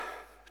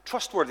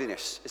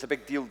Trustworthiness is a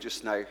big deal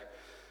just now.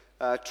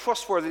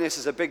 Trustworthiness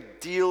is a big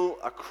deal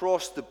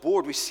across the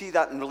board. We see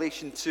that in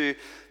relation to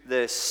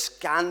the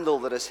scandal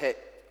that has hit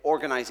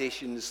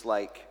organizations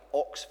like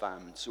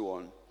Oxfam and so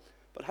on.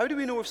 But how do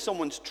we know if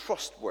someone's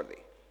trustworthy?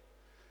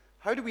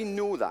 How do we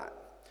know that?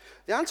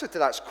 The answer to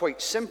that's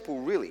quite simple,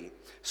 really.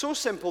 So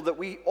simple that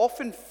we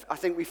often, I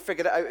think we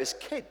figured it out as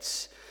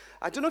kids.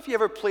 I don't know if you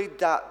ever played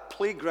that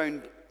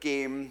playground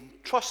game,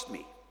 Trust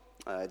Me,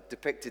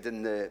 depicted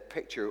in the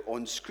picture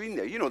on screen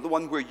there. You know, the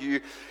one where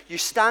you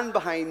stand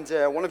behind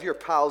one of your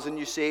pals and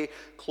you say,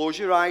 close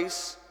your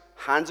eyes,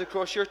 hands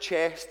across your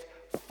chest,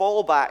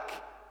 fall back,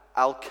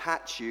 I'll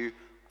catch you,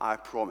 I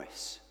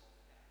promise.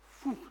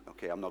 Whew.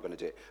 Okay, I'm not going to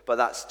do it. But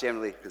that's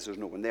generally because there's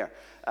no one there.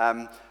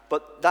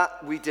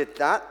 But we did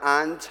that.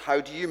 And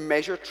how do you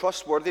measure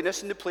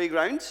trustworthiness in the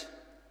playground?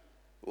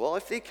 Well,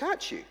 if they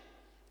catch you.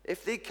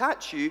 If they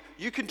catch you,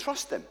 you can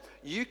trust them.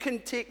 You can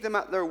take them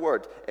at their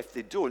word. If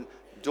they don't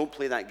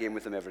play that game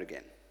with them ever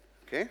again.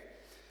 Okay?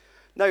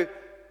 Now,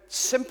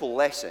 simple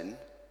lesson,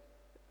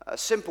 a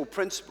simple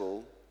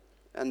principle,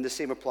 and the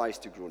same applies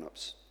to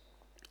grown-ups.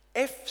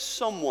 If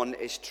someone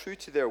is true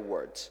to their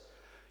words,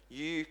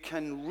 you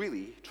can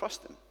really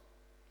trust them.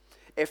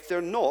 If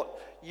they're not,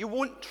 you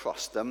won't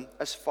trust them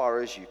as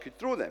far as you could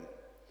throw them.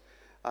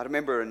 I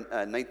remember in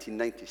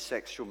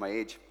 1996, show my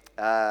age,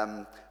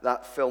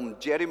 that film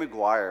Jerry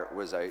Maguire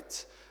was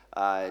out.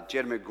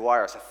 Jerry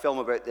Maguire is a film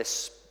about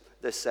this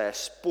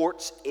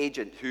sports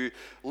agent who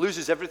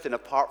loses everything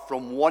apart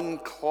from one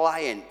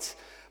client.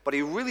 But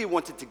he really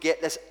wanted to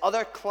get this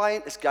other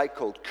client, this guy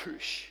called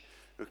Kush,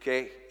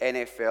 okay,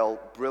 NFL,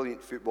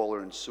 brilliant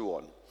footballer and so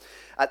on.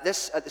 At the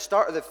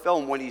start of the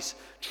film, when he's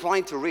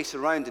trying to race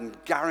around and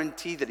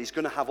guarantee that he's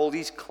going to have all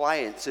these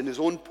clients in his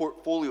own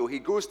portfolio, he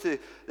goes to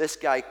this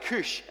guy,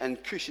 Kush,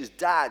 and Kush's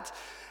dad,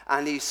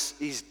 and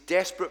he's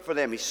desperate for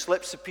them. He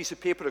slips a piece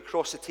of paper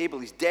across the table.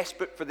 He's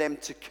desperate for them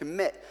to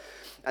commit.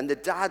 And the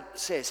dad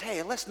says,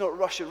 hey, let's not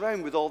rush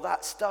around with all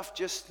that stuff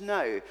just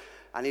now.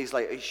 And he's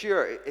like, are you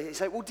sure? He's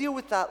like, we'll deal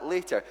with that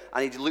later.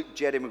 And he looked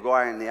Jerry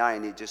Maguire in the eye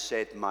and he just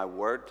said, my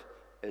word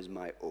is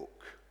my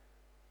oak.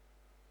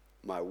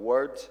 My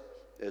word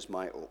is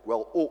my oak.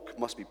 Well, oak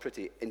must be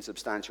pretty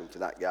insubstantial to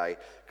that guy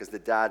because the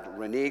dad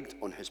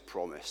reneged on his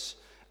promise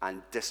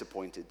and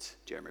disappointed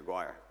Jerry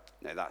Maguire.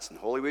 Now, that's in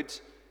Hollywood,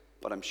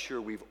 but I'm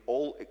sure we've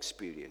all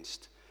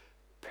experienced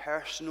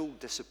personal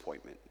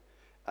disappointment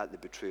at the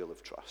betrayal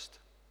of trust.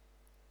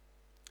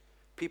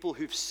 People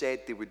who've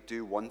said they would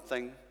do one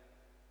thing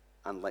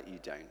and let you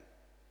down.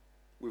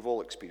 We've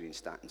all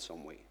experienced that in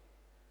some way.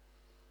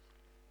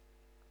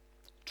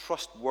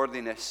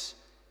 Trustworthiness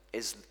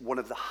is one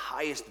of the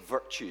highest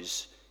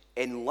virtues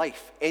in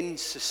life, in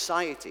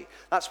society.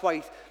 That's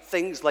why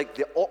things like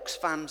the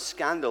Oxfam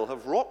scandal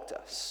have rocked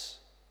us.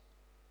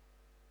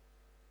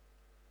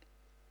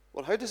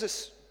 Well, how does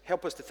this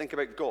help us to think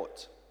about God?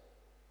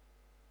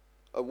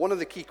 One of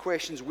the key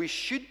questions we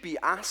should be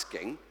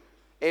asking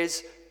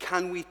is,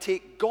 can we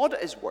take God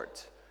at his word?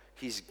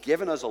 He's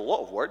given us a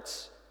lot of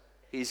words.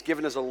 He's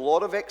given us a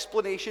lot of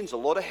explanations, a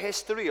lot of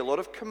history, a lot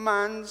of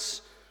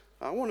commands.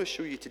 I want to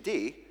show you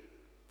today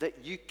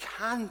that you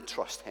can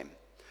trust him,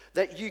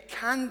 that you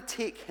can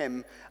take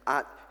him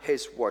at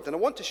his word. And I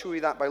want to show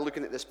you that by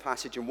looking at this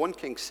passage in 1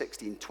 Kings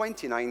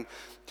 16:29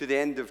 to the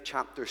end of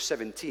chapter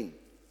 17.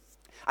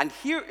 And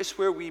here is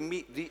where we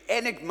meet the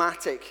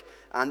enigmatic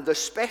and the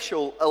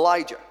special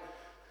Elijah.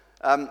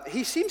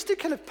 He seems to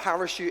kind of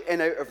parachute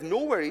in out of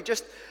nowhere. He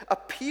just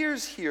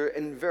appears here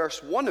in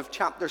verse 1 of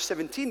chapter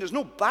 17. There's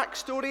no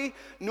backstory,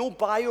 no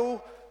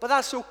bio, but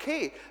that's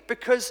okay,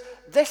 because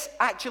this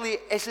actually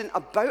isn't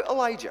about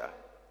Elijah.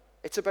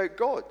 It's about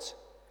God.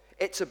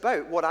 It's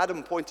about what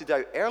Adam pointed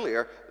out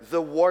earlier,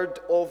 the word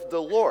of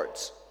the Lord.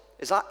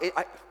 Is that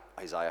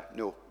Isaiah?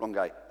 No, wrong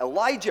guy.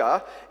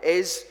 Elijah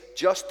is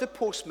just the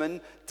postman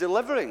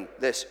delivering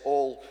this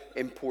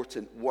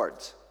all-important word.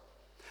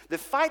 The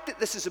fact that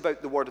this is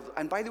about the word of,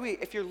 and by the way,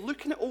 if you're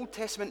looking at Old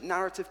Testament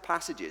narrative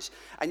passages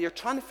and you're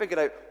trying to figure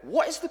out,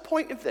 what is the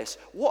point of this?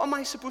 What am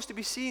I supposed to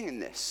be seeing in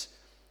this?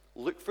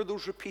 Look for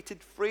those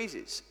repeated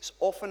phrases. It's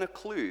often a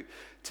clue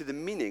to the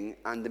meaning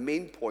and the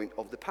main point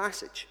of the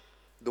passage.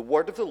 The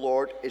word of the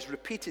Lord is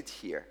repeated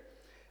here.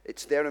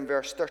 It's there in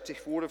verse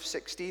 34 of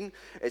 16.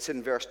 It's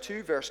in verse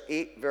 2, verse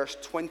 8, verse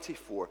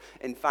 24.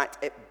 In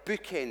fact, it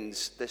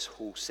bookends this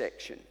whole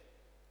section.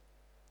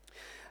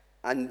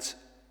 And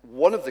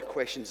one of the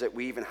questions that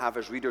we even have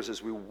as readers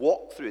as we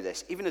walk through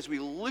this, even as we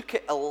look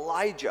at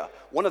Elijah,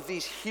 one of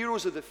these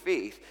heroes of the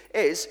faith,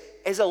 is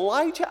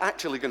Elijah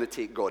actually going to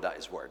take God at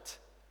his word?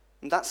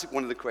 And that's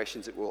one of the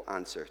questions that we'll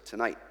answer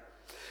tonight.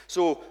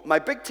 So my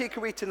big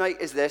takeaway tonight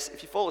is this.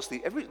 If you fall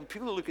asleep,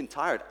 people are looking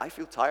tired. I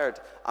feel tired.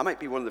 I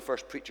might be one of the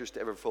first preachers to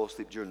ever fall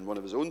asleep during one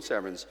of his own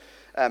sermons.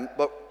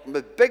 But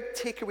my big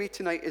takeaway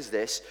tonight is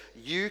this.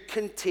 You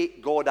can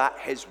take God at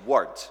his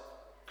word,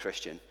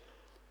 Christian.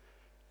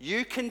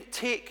 You can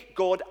take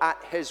God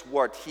at his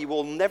word. He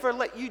will never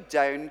let you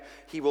down.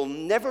 He will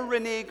never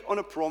renege on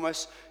a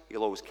promise.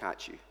 He'll always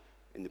catch you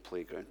in the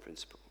playground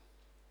principle.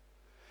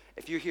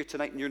 If you're here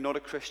tonight and you're not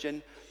a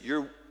Christian,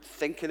 you're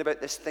thinking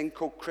about this thing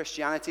called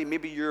Christianity,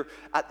 maybe you're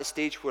at the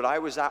stage where I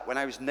was at when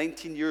I was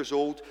 19 years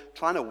old,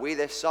 trying to weigh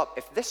this up.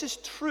 If this is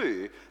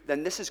true,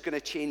 then this is going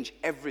to change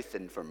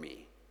everything for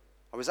me.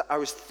 I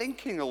was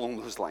thinking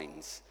along those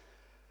lines.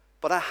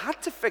 But I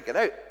had to figure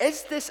out,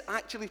 is this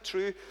actually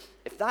true?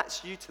 If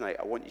that's you tonight,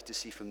 I want you to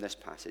see from this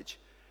passage,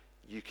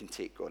 you can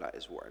take God at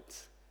his word,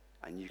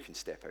 and you can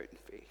step out in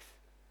faith.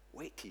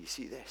 Wait till you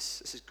see this.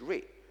 This is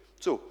great.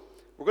 So,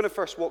 we're going to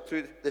first walk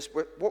through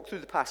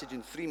the passage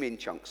in three main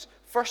chunks.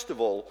 First of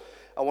all,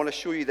 I want to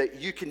show you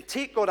that you can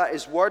take God at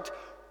his word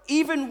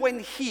even when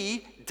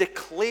he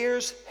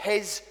declares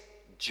his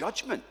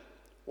judgment.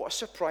 What a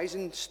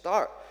surprising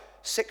start.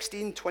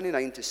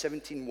 16:29 to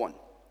 17:1.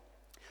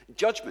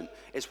 Judgment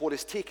is what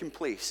is taking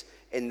place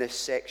in this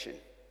section.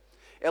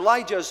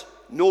 Elijah's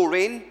no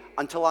rain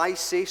until I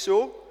say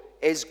so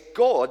is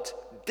God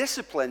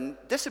disciplining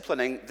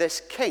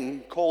this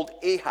king called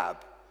Ahab.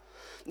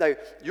 Now,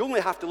 you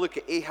only have to look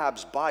at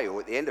Ahab's bio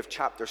at the end of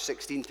chapter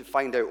 16 to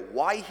find out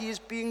why he is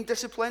being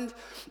disciplined.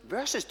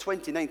 Verses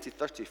 29 to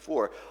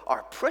 34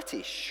 are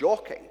pretty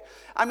shocking.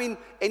 I mean,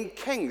 in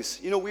Kings,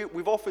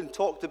 we've often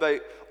talked about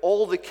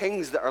all the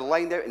kings that are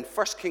lined out in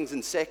 1 Kings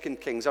and 2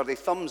 Kings. Are they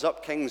thumbs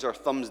up kings or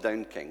thumbs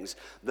down kings?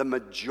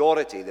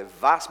 The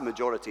vast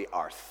majority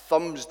are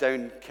thumbs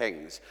down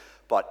kings.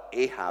 But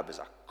Ahab is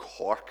a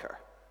corker.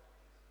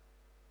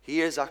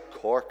 He is a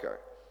corker.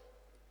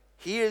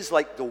 He is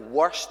like the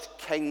worst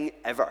king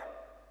ever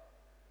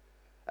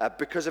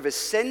because of his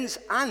sins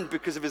and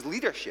because of his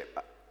leadership,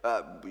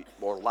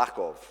 or lack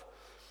of.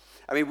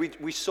 I mean,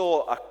 we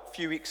saw a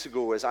few weeks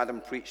ago as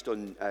Adam preached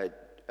on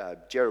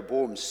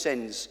Jeroboam's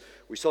sins,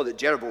 we saw that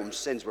Jeroboam's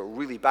sins were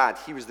really bad.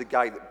 He was the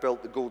guy that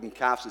built the golden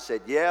calves and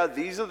said, yeah,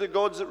 these are the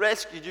gods that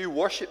rescued you,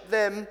 worship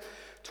them.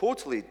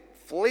 Totally,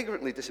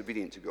 flagrantly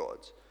disobedient to God.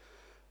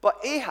 But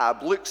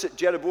Ahab looks at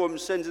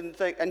Jeroboam's sins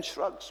and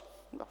shrugs.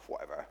 Oh,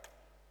 whatever.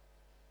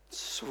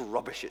 So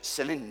rubbish at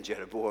sinning,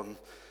 Jeroboam,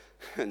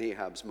 in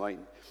Ahab's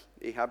mind.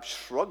 Ahab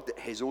shrugged at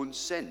his own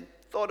sin,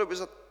 thought it was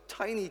a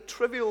tiny,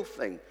 trivial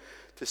thing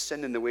to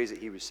sin in the ways that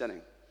he was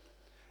sinning.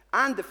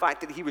 And the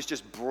fact that he was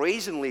just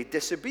brazenly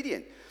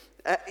disobedient.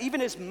 Even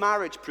his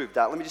marriage proved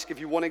that. Let me just give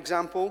you one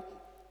example.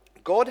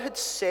 God had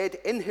said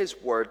in his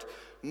word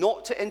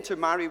not to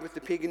intermarry with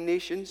the pagan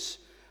nations,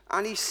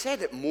 and he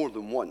said it more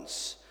than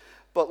once.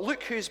 But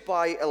look who's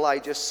by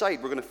Elijah's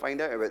side. We're going to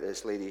find out about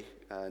this lady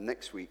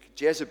next week.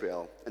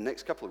 Jezebel, in the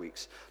next couple of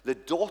weeks. The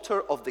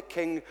daughter of the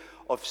king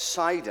of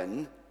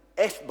Sidon,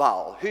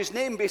 Ethbaal, whose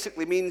name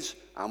basically means,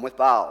 I'm with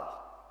Baal.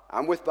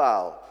 I'm with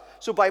Baal.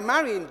 So by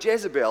marrying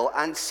Jezebel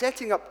and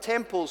setting up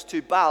temples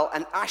to Baal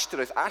and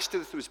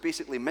Ashtoreth was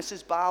basically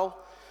Mrs. Baal,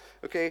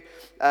 okay?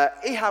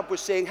 Ahab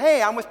was saying,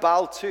 hey, I'm with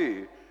Baal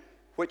too,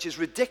 which is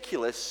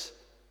ridiculous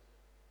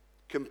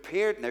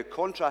compared, now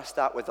contrast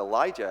that with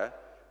Elijah,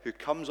 who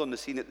comes on the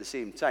scene at the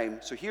same time.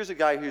 So here's a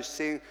guy who's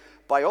saying,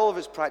 by all of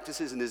his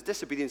practices and his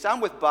disobedience, I'm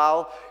with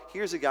Baal.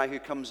 Here's a guy who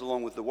comes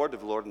along with the word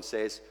of the Lord and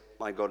says,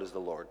 my God is the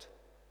Lord.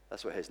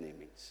 That's what his name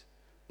means.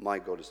 My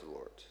God is the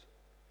Lord.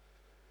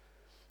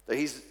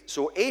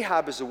 So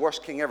Ahab is the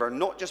worst king ever,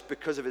 not just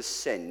because of his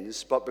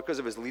sins, but because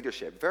of his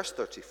leadership. Verse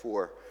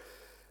 34,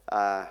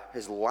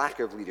 his lack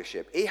of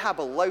leadership. Ahab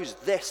allows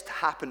this to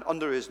happen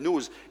under his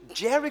nose.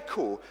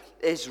 Jericho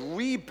is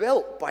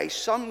rebuilt by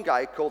some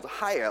guy called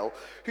Hiel,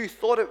 who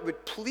thought it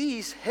would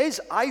please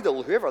his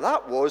idol, whoever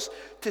that was,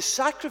 to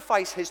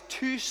sacrifice his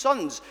two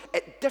sons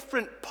at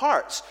different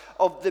parts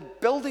of the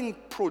building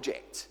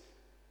project.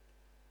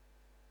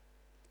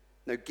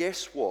 Now,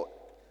 guess what?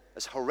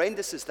 As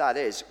horrendous as that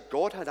is,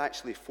 God had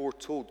actually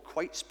foretold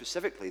quite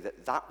specifically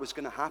that that was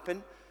going to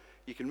happen.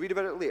 You can read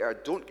about it later. I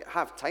don't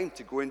have time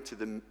to go into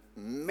the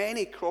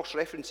many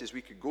cross-references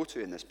we could go to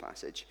in this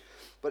passage.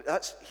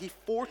 But he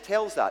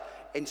foretells that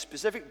in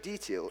specific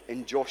detail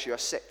in Joshua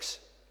 6.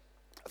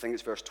 I think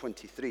it's verse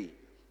 23.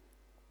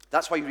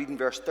 That's why you read in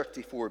verse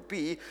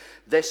 34b,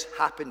 this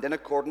happened in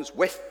accordance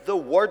with the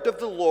word of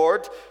the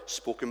Lord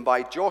spoken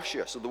by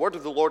Joshua. So the word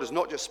of the Lord is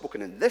not just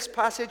spoken in this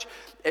passage,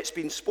 it's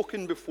been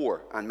spoken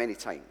before and many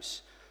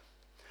times.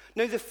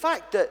 Now, the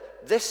fact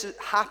that this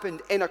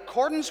happened in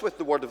accordance with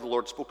the word of the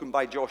Lord spoken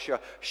by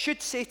Joshua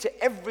should say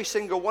to every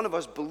single one of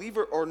us,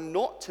 believer or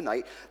not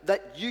tonight,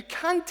 that you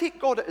can take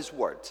God at his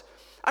word.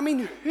 I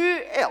mean, who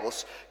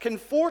else can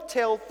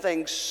foretell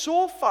things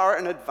so far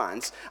in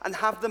advance and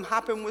have them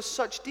happen with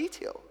such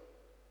detail?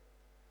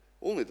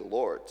 Only the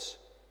Lord,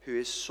 who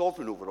is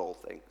sovereign over all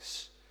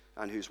things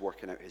and who's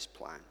working out his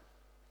plan.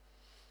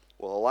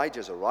 Well,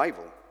 Elijah's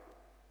arrival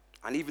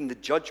and even the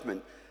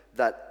judgment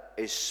that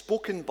is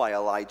spoken by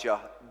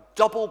Elijah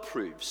double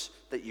proves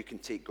that you can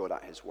take God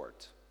at his word.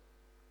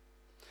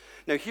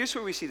 Now, here's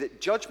where we see that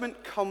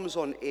judgment comes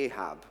on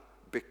Ahab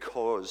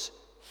because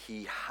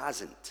he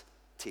hasn't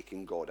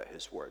taken God at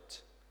his word.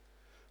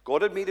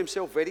 God had made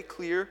himself very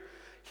clear.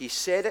 He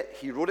said it,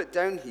 he wrote it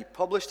down, he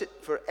published it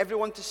for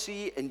everyone to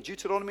see in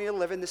Deuteronomy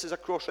 11. This is a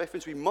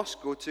cross-reference we must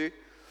go to.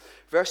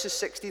 Verses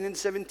 16 and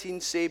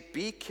 17 say,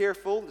 be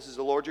careful, this is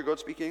the Lord your God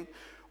speaking,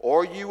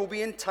 or you will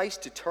be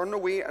enticed to turn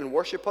away and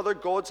worship other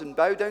gods and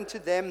bow down to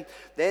them.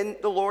 Then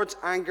the Lord's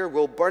anger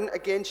will burn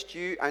against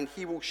you, and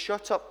he will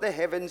shut up the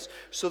heavens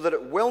so that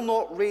it will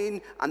not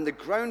rain, and the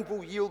ground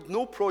will yield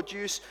no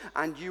produce,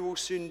 and you will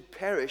soon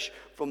perish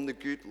from the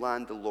good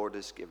land the Lord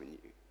has given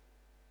you.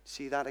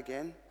 See that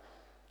again?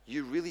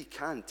 You really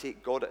can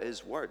take God at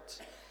his word.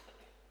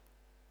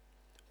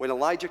 When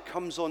Elijah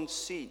comes on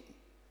scene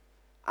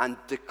and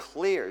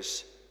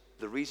declares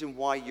the reason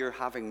why you're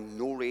having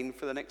no rain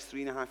for the next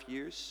 3.5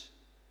 years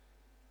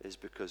is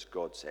because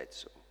God said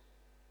so.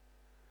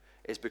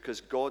 It's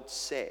because God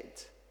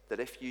said that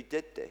if you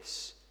did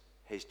this,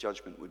 his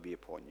judgment would be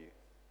upon you.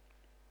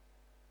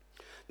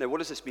 Now, what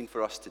does this mean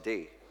for us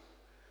today?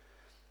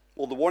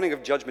 Well, the warning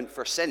of judgment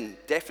for sin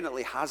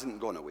definitely hasn't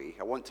gone away.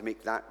 I want to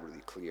make that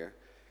really clear.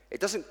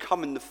 It doesn't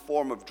come in the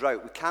form of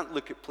drought. We can't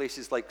look at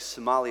places like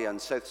Somalia and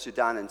South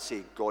Sudan and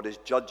say God is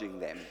judging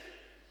them.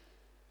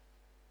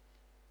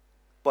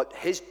 But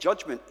his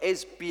judgment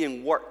is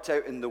being worked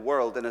out in the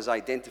world and is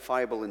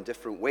identifiable in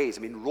different ways.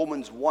 I mean,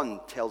 Romans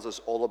 1 tells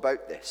us all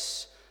about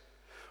this.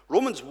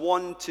 Romans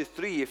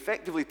 1-3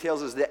 effectively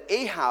tells us that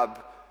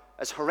Ahab,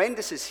 as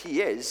horrendous as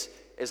he is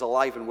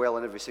alive and well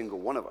in every single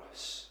one of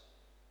us.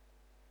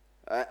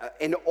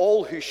 In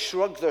all who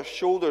shrug their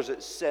shoulders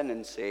at sin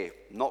and say,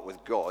 not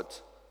with God,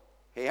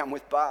 hey, I'm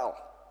with Baal.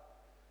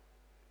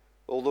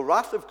 Well, the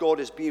wrath of God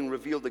is being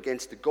revealed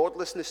against the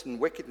godlessness and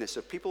wickedness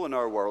of people in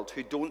our world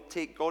who don't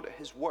take God at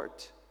his word.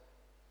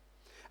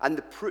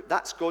 And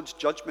that's God's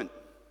judgment,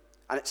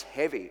 and it's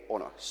heavy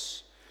on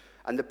us.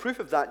 And the proof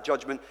of that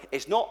judgment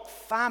is not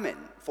famine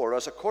for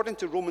us. According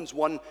to Romans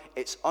 1,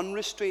 it's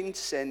unrestrained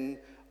sin,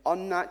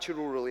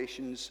 unnatural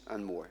relations,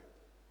 and more.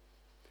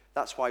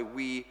 That's why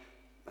we,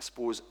 I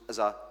suppose, as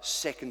a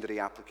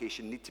secondary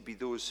application, need to be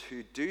those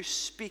who do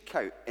speak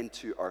out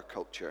into our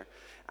culture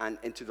and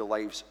into the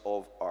lives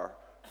of our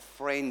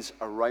friends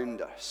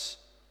around us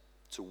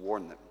to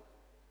warn them.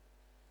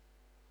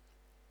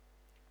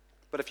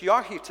 But if you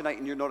are here tonight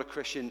and you're not a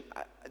Christian,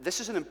 this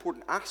is an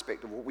important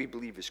aspect of what we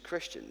believe as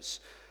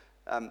Christians.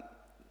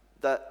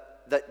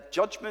 That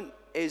judgment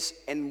is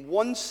in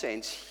one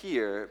sense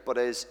here, but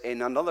is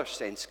in another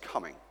sense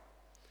coming.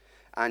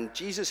 And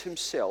Jesus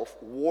himself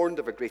warned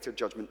of a greater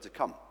judgment to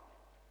come.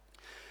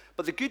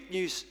 But the good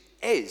news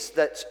is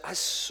that, as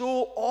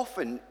so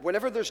often,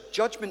 whenever there's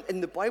judgment in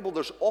the Bible,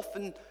 there's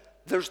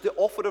the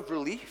offer of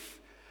relief.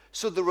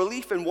 So the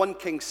relief in 1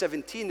 Kings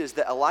 17 is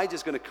that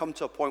Elijah's going to come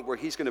to a point where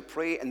he's going to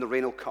pray and the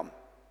rain will come.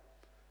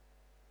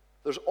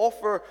 There's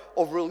offer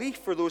of relief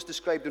for those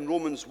described in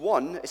Romans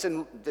 1. It's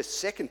in the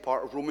second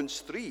part of Romans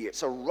 3.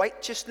 It's a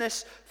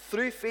righteousness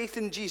through faith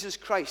in Jesus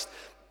Christ.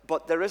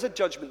 But there is a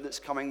judgment that's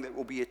coming that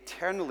will be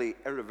eternally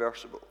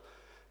irreversible.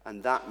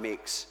 And that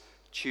makes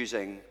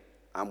choosing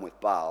I'm with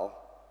Baal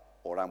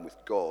or I'm with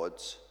God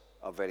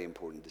a very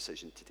important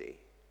decision today.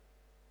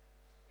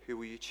 Who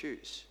will you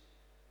choose?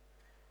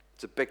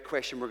 It's a big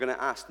question we're going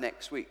to ask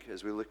next week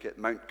as we look at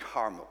Mount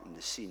Carmel and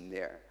the scene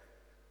there.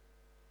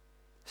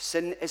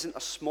 Sin isn't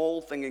a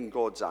small thing in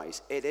God's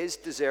eyes. It is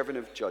deserving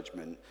of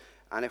judgment.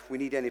 And if we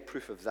need any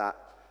proof of that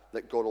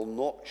God will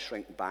not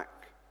shrink back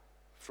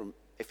from,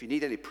 if you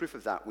need any proof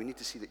of that, we need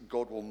to see that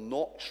God will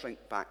not shrink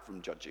back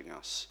from judging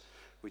us.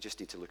 We just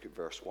need to look at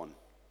verse 1.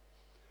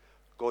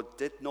 God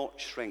did not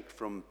shrink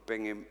from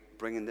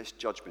bringing this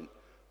judgment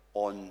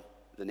on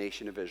the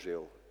nation of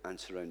Israel and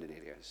surrounding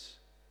areas.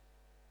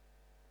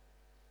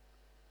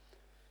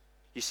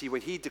 You see,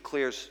 when he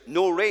declares,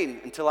 no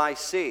rain until I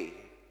say,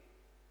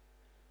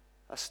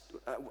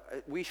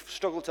 we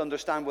struggle to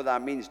understand what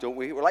that means, don't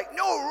we? We're like,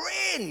 no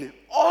rain!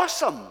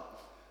 Awesome!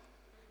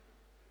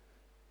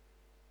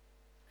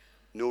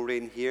 No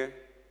rain here,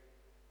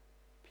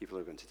 people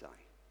are going to die.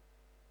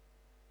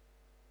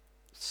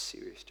 It's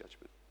serious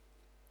judgment.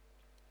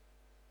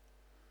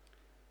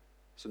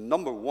 So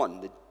number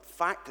one, the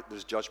fact that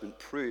there's judgment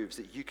proves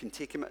that you can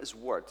take him at his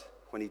word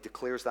when he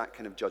declares that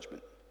kind of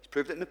judgment. He's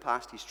proved it in the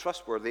past. He's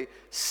trustworthy.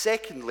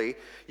 Secondly,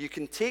 you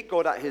can take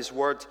God at his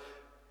word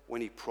when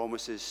he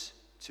promises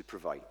to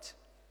provide.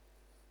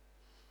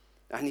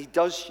 And he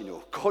does,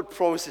 God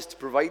promises to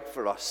provide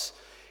for us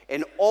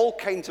in all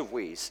kinds of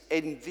ways,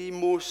 in the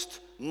most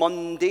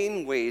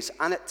mundane ways,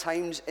 and at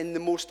times in the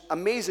most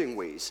amazing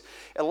ways.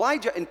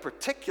 Elijah in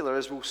particular,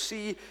 as we'll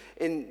see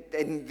in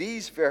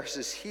these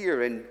verses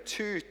here in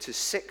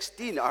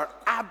 2-16, are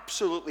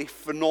absolutely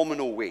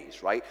phenomenal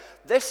ways, right?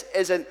 This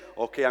isn't,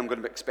 okay, I'm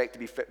going to expect to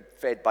be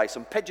fed by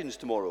some pigeons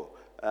tomorrow.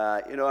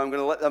 I'm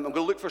going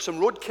to look for some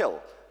roadkill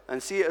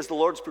and see it as the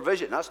Lord's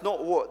provision. That's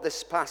not what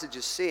this passage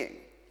is saying.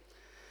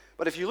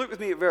 But if you look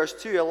with me at verse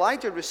 2,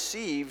 Elijah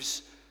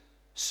receives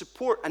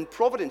support and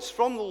providence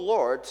from the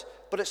Lord,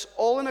 but it's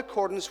all in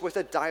accordance with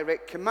a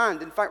direct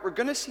command. In fact, we're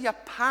going to see a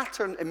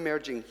pattern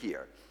emerging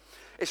here.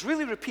 It's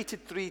really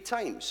repeated 3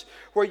 times,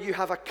 where you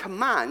have a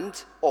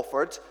command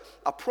offered,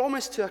 a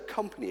promise to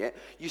accompany it.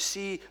 You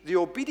see the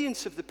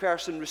obedience of the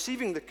person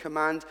receiving the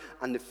command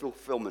and the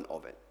fulfillment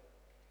of it.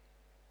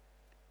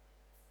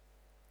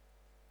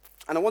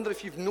 And I wonder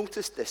if you've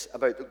noticed this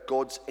about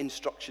God's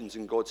instructions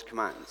and God's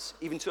commands,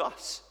 even to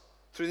us,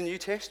 through the New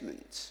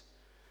Testament.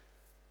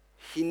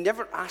 He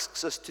never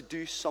asks us to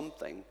do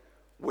something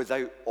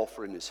without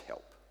offering his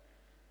help.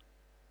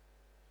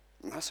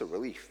 And that's a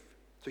relief.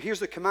 So here's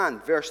the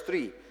command, verse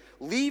 3.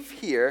 Leave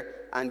here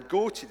and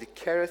go to the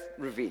Kerith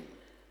ravine.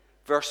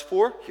 Verse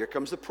 4, here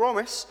comes the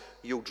promise.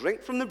 You'll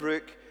drink from the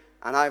brook,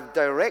 and I've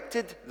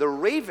directed the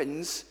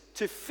ravens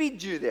to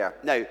feed you there.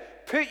 Now,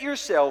 put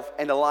yourself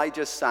in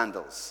Elijah's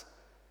sandals.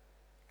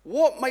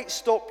 What might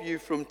stop you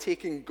from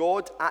taking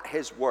God at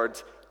his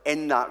word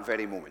in that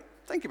very moment?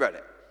 Think about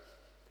it.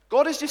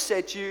 God has just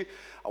said to you,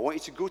 I want you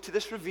to go to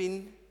this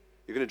ravine.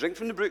 You're going to drink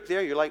from the brook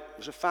there. You're like,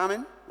 there's a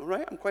famine. All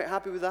right, I'm quite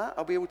happy with that.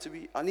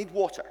 I need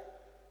water.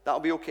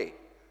 That'll be okay.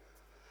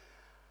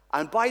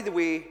 And by the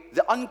way,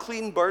 the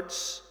unclean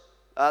birds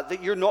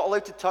that you're not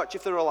allowed to touch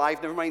if they're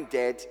alive, never mind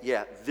dead,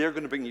 yeah, they're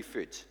going to bring you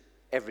food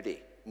every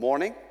day,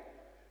 morning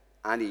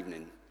and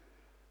evening.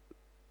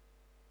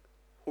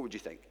 What would you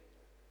think?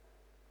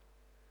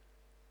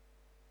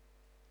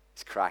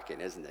 It's cracking,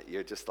 isn't it?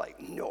 You're just like,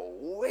 no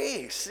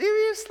way,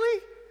 seriously?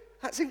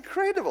 That's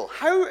incredible.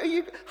 How,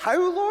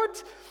 Lord?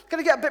 Can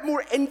I get a bit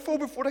more info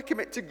before I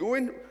commit to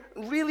going?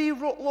 Really,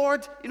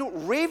 Lord?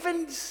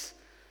 Ravens?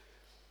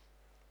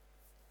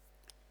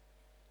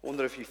 I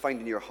wonder if you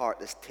find in your heart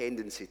this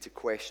tendency to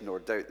question or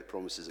doubt the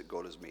promises that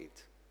God has made.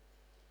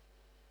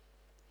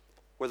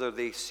 Whether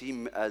they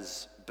seem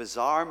as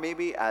bizarre,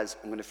 maybe, as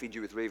I'm going to feed you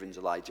with ravens,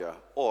 Elijah,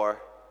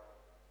 or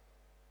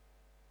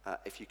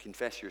if you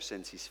confess your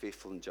sins, he's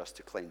faithful and just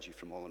to cleanse you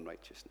from all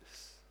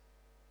unrighteousness.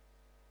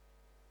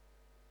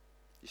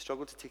 You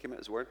struggle to take him at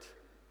his word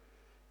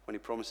when he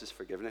promises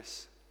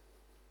forgiveness?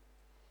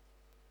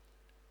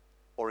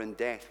 Or in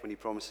death when he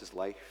promises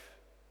life,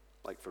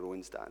 like for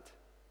Owen's dad?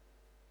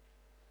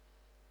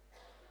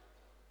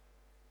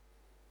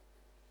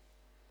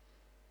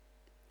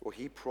 Well,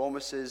 he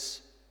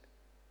promises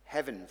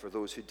heaven for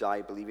those who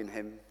die believing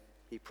him.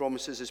 He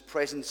promises his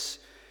presence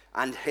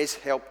and his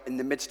help in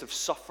the midst of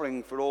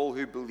suffering for all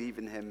who believe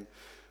in him.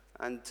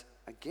 And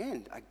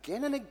again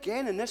and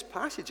again in this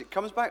passage, it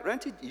comes back around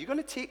to, you're going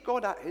to take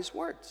God at his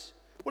words.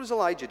 What does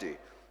Elijah do?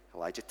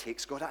 Elijah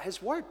takes God at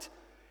his word.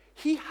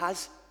 He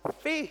has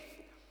faith.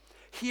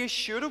 He is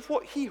sure of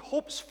what he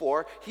hopes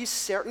for. He's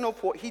certain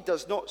of what he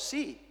does not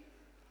see.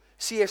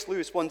 C.S.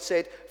 Lewis once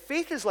said,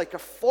 faith is like a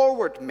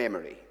forward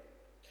memory,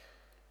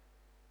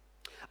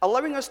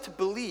 allowing us to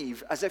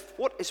believe as if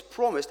what is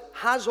promised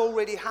has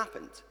already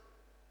happened.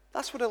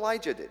 That's what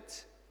Elijah did.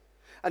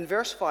 And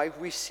verse 5,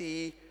 we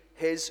see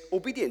his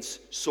obedience.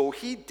 So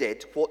he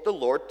did what the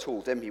Lord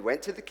told him. He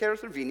went to the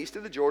Kerith ravine east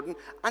of the Jordan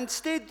and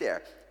stayed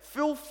there.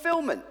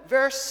 Fulfillment.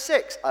 Verse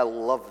 6, I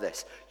love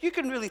this. You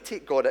can really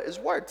take God at his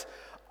word.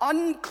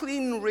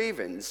 Unclean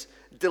ravens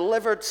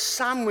delivered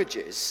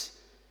sandwiches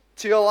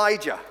to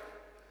Elijah.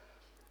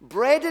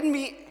 Bread and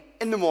meat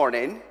in the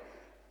morning,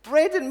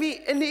 bread and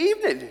meat in the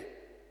evening.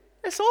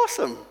 It's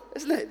awesome,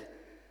 isn't it?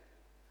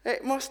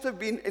 It must have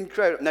been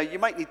incredible. Now, you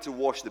might need to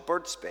wash the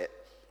bird spit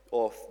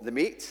off the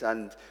meat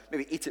and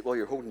maybe eat it while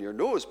you're holding your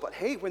nose, but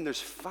hey, when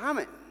there's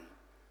famine,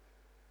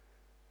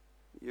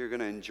 you're going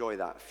to enjoy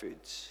that food.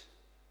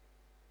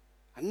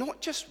 And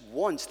not just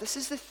once. This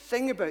is the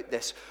thing about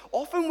this.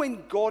 Often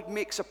when God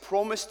makes a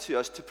promise to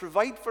us to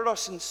provide for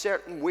us in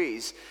certain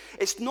ways,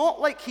 it's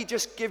not like he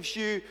just gives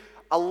you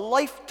a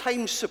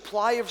lifetime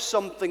supply of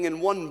something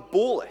in one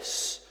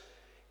bolus.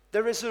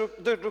 There is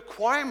the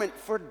requirement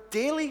for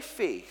daily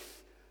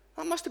faith.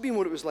 That must have been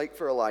what it was like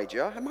for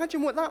Elijah.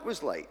 Imagine what that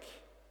was like.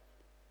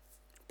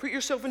 Put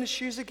yourself in his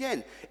shoes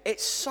again.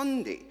 It's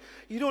Sunday.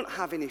 You don't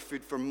have any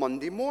food for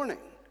Monday morning.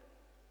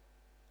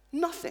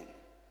 Nothing.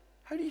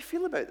 How do you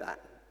feel about that?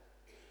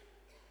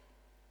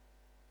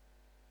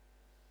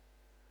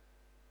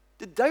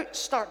 The doubts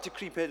start to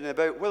creep in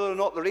about whether or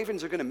not the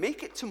ravens are going to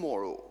make it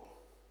tomorrow.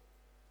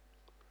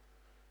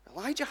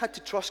 Elijah had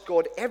to trust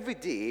God every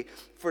day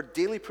for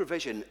daily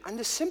provision. And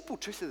the simple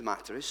truth of the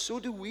matter is, so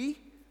do we.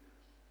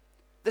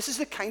 This is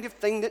the kind of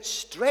thing that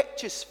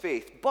stretches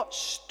faith. But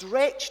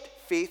stretched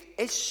faith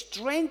is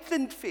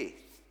strengthened faith.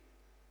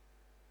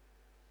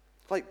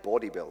 It's like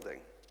bodybuilding.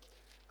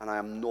 And I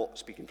am not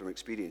speaking from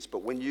experience,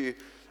 but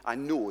I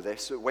know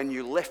this, when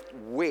you lift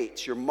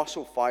weights, your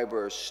muscle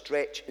fibers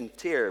stretch and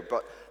tear,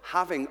 but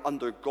having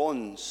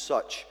undergone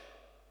such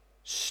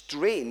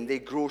strain, they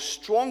grow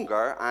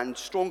stronger and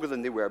stronger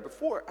than they were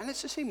before. And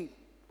it's the same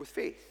with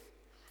faith.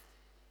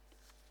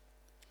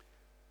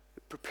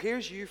 It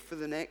prepares you for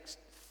the next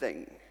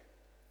thing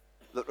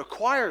that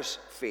requires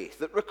faith,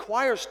 that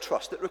requires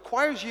trust, that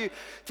requires you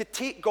to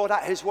take God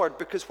at his word,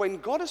 because when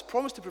God has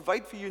promised to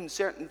provide for you in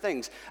certain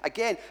things,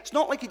 again, it's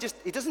not like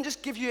he doesn't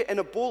just give you it in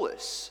a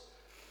bolus.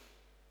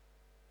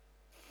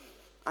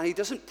 And he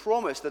doesn't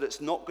promise that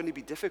it's not going to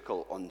be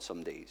difficult on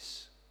some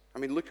days. I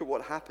mean, look at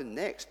what happened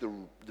next.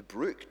 The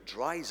brook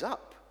dries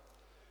up.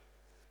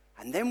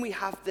 And then we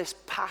have this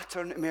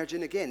pattern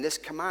emerging again, this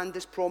command,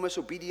 this promise,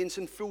 obedience,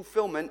 and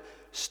fulfillment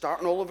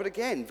starting all over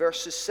again.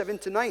 Verses 7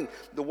 to 9.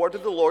 The word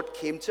of the Lord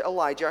came to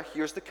Elijah.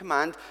 Here's the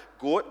command.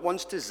 Go at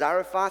once to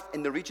Zarephath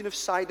in the region of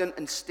Sidon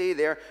and stay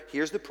there.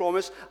 Here's the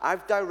promise.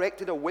 I've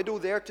directed a widow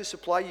there to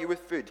supply you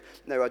with food.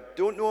 Now, I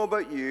don't know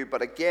about you,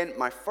 but again,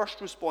 my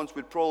first response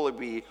would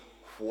probably be,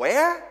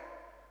 where?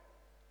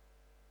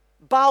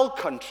 Baal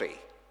country.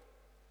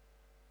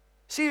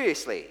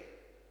 Seriously.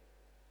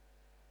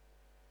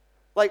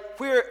 Like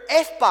where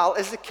Ethbaal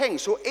is the king.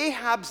 So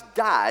Ahab's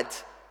dad,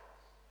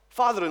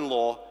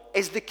 father-in-law,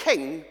 is the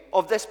king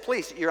of this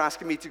place that you're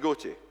asking me to go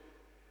to.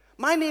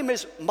 My name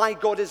is, my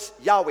God is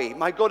Yahweh.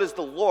 My God is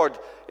the Lord.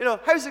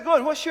 How's it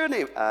going? What's your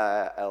name?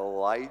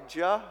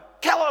 Elijah.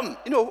 Kill him.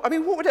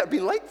 What would it have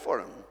been like for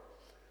him?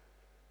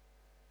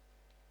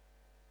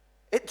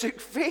 It took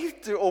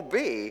faith to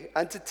obey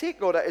and to take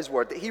God at his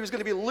word that he was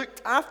going to be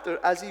looked after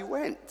as he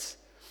went.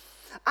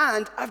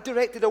 And I've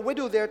directed a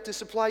widow there to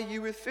supply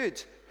you with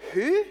food.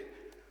 Who?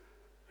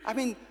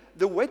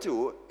 The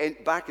widow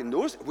back in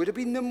those would have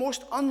been the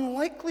most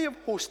unlikely of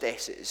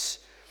hostesses.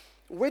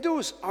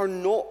 Widows are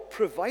not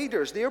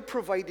providers. They are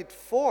provided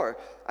for.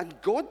 And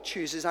God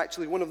chooses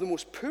actually one of the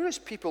most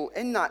poorest people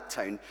in that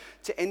town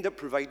to end up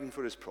providing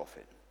for his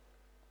prophet.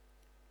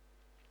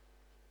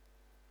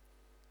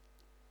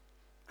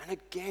 And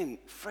again,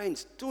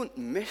 friends, don't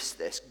miss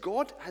this.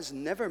 God has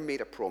never made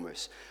a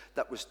promise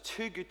that was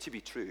too good to be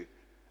true,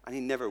 and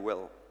he never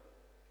will.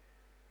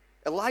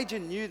 Elijah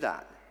knew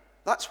that.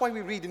 That's why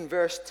we read in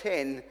verse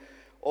 10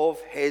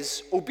 of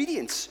his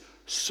obedience.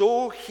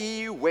 So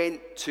he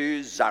went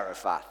to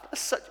Zarephath.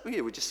 Would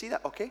you see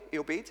that? Okay, he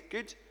obeyed.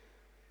 Good.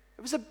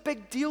 It was a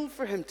big deal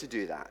for him to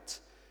do that.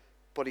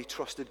 But he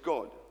trusted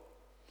God.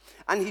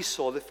 And he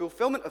saw the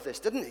fulfillment of this,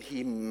 didn't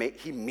he?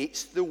 He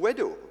meets the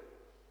widow.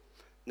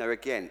 Now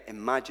again,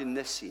 imagine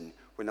this scene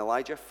when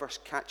Elijah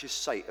first catches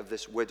sight of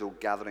this widow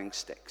gathering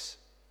sticks.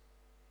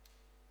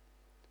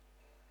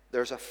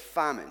 There's a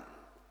famine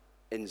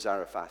in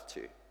Zarephath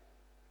too.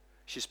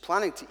 She's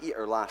planning to eat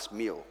her last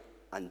meal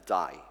and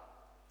die.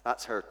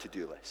 That's her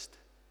to-do list.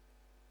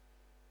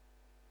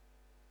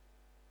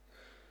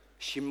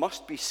 She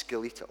must be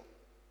skeletal.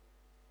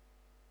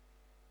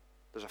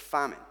 There's a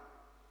famine.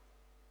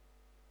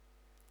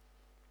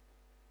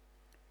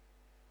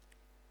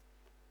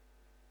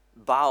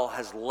 Baal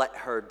has let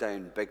her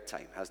down big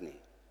time, hasn't he?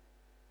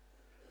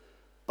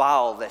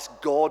 Baal, this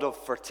god of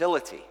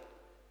fertility.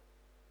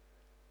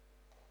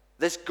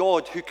 This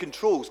God who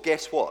controls,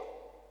 guess what?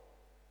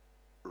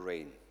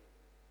 Rain.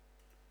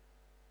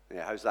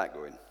 Yeah, how's that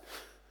going?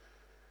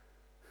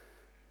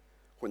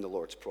 When the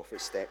Lord's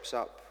prophet steps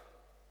up.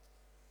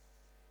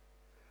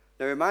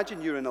 Now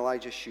imagine you're in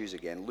Elijah's shoes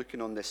again,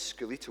 looking on this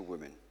skeletal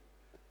woman.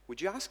 Would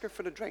you ask her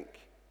for a drink?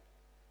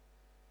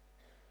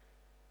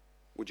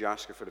 Would you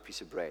ask her for a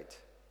piece of bread?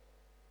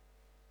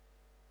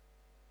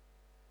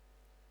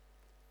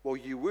 Well,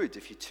 you would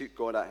if you took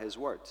God at his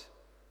word.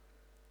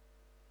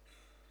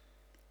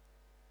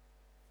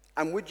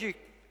 And would you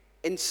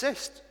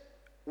insist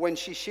when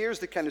she shares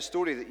the kind of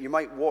story that you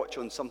might watch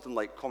on something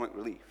like Comic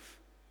Relief?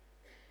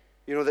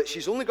 That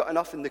she's only got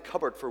enough in the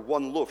cupboard for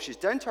one loaf. She's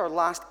down to her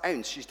last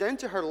ounce. She's down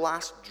to her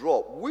last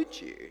drop. Would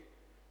you?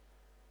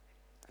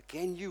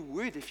 Again, you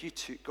would if you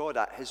took God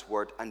at his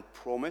word and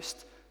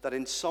promised that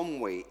in some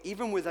way,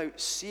 even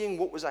without seeing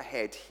what was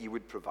ahead, he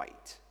would provide.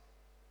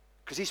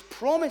 Because he's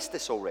promised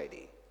this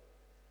already.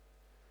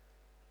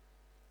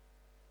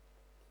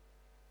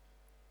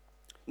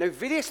 Now,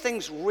 various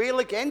things rail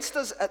against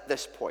us at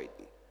this point.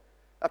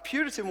 A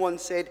Puritan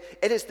once said,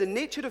 it is the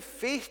nature of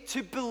faith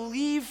to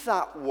believe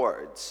that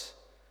word.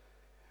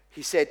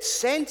 He said,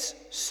 sense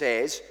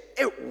says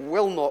it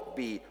will not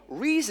be.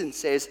 Reason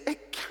says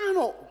it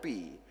cannot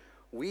be.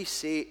 We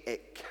say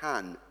it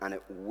can and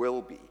it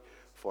will be,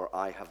 for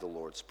I have the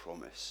Lord's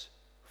promise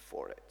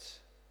for it.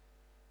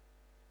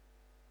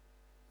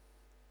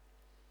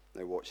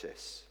 Now watch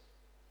this.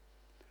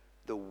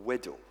 The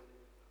widow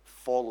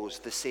follows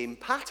the same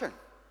pattern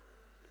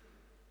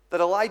that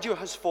Elijah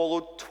has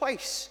followed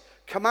twice.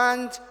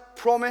 Command,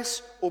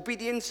 promise,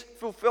 obedience,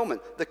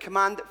 fulfillment. The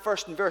command at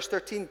first in verse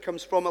 13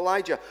 comes from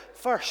Elijah.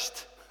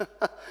 First,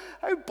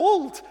 how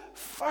bold.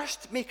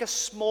 First, make a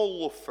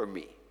small loaf for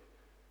me.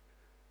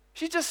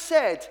 She just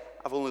said,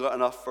 I've only got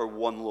enough for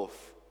one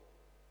loaf.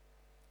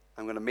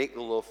 I'm going to make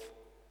the loaf.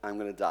 I'm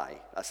going to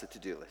die. That's the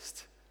to-do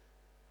list.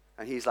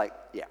 And he's like,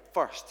 yeah,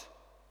 first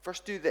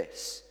do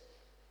this.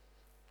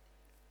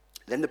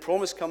 Then the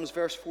promise comes,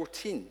 verse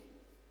 14.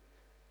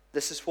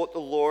 This is what the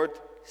Lord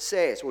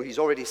says. Well, he's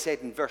already said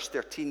in verse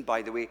 13,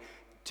 by the way,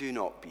 do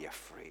not be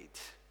afraid.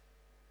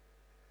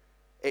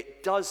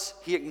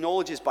 He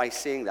acknowledges by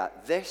saying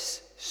that,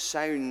 this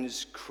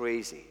sounds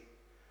crazy,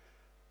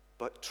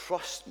 but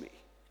trust me,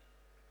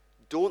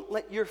 don't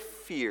let your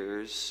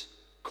fears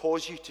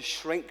cause you to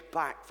shrink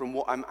back from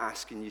what I'm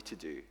asking you to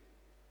do.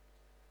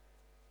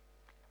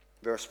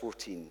 Verse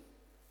 14,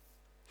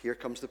 here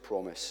comes the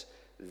promise.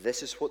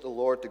 This is what the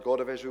Lord, the God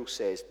of Israel,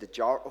 says. The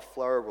jar of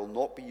flour will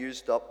not be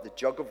used up. The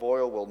jug of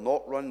oil will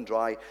not run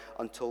dry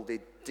until the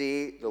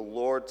day the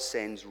Lord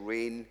sends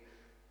rain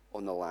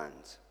on the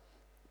land.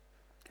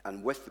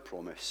 And with the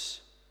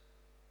promise,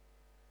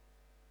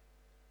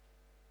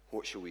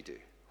 what shall we do?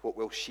 What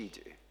will she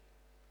do?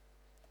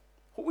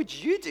 What would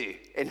you do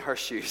in her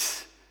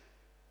shoes?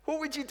 What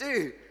would you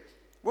do?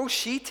 Will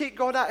she take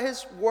God at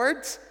his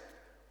word?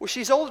 Well,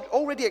 she's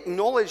already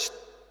acknowledged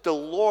the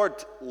Lord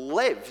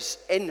lives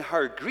in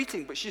her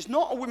greeting, but she's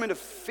not a woman of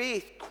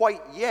faith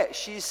quite yet.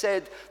 She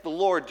said, the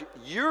Lord,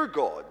 your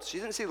God. She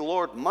didn't say the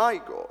Lord, my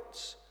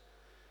gods.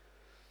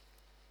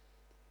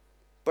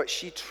 But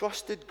she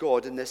trusted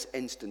God in this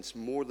instance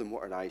more than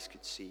what her eyes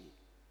could see.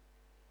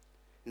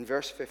 In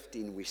verse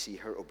 15, we see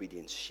her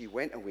obedience. She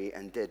went away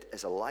and did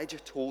as Elijah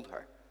told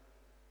her.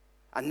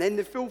 And then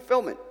the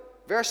fulfillment.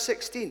 Verse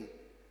 16.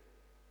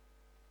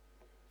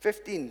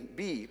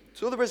 15b,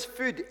 so there was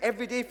food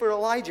every day for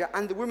Elijah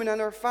and the woman and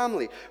her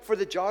family, for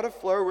the jar of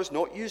flour was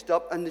not used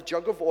up and the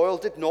jug of oil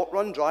did not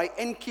run dry,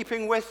 in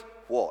keeping with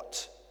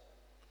what?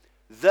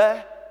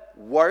 The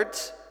word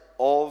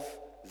of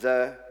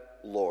the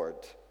Lord,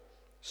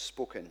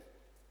 spoken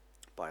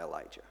by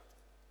Elijah.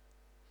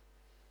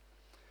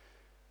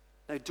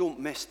 Now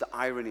don't miss the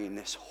irony in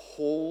this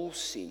whole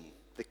scene.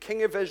 The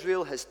king of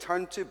Israel has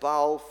turned to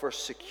Baal for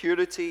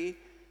security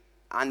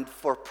and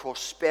for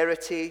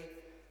prosperity,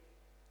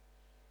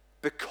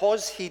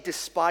 because he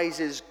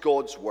despises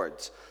God's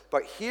words.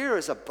 But here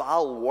is a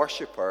Baal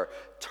worshiper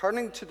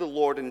turning to the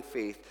Lord in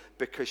faith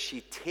because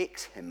she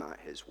takes him at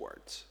his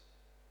words.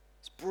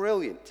 It's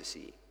brilliant to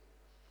see.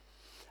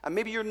 And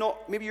maybe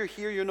you're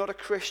here, you're not a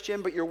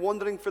Christian, but you're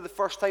wondering for the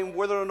first time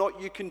whether or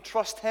not you can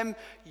trust him.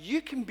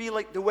 You can be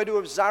like the widow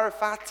of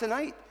Zarephath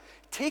tonight.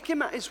 Take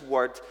him at his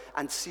word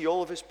and see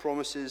all of his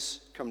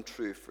promises come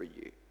true for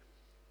you.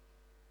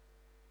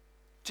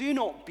 Do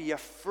not be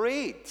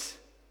afraid.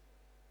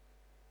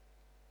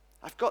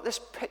 I've got this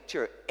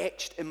picture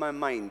etched in my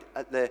mind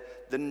at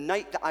the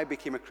night that I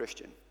became a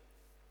Christian.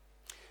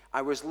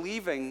 I was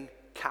leaving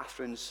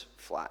Catherine's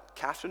flat.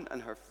 Catherine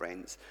and her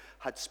friends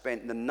had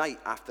spent the night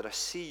after a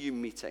CU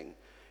meeting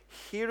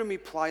hearing me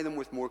ply them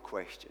with more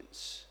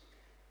questions.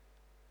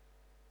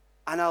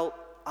 And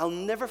I'll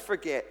never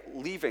forget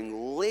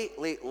leaving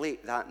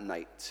late that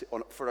night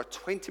for a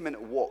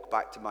 20-minute walk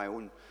back to my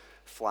own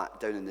flat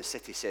down in the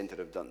city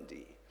centre of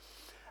Dundee.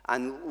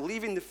 And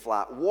leaving the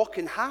flat,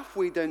 walking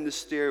halfway down the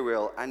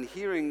stairwell and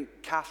hearing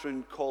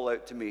Catherine call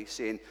out to me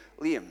saying,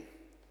 Liam,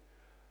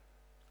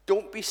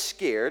 don't be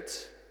scared.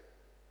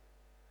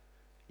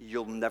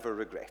 You'll never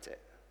regret it.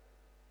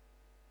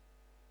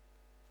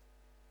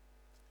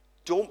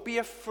 Don't be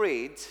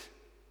afraid.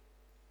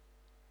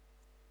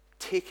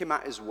 Take him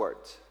at his word.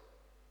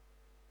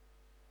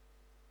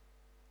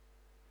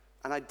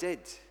 And I did.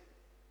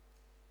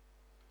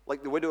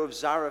 Like the widow of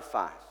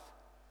Zarephath.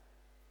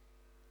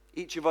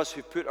 Each of us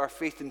who put our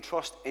faith and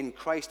trust in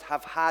Christ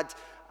have had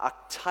a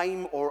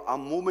time or a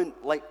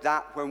moment like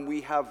that when we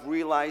have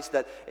realized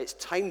that it's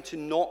time to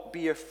not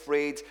be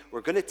afraid.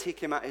 We're going to take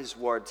him at his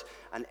word.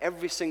 And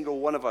every single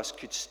one of us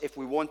could, if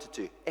we wanted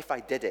to, if I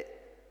did it,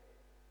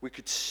 we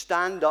could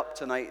stand up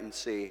tonight and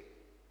say,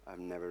 I've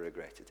never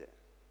regretted it.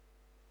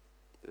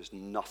 There's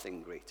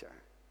nothing greater,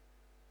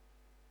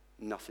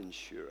 nothing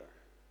surer,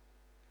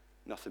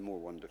 nothing more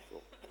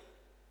wonderful.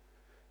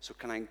 So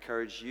can I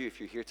encourage you, if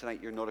you're here tonight,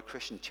 you're not a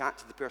Christian, chat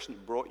to the person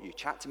that brought you.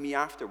 Chat to me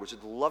afterwards.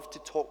 I'd love to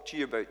talk to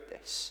you about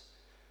this.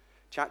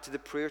 Chat to the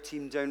prayer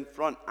team down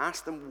front.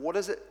 Ask them, what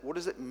does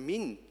it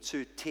mean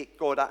to take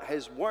God at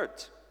his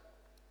word?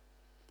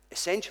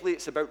 Essentially,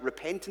 it's about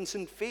repentance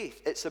and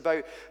faith. It's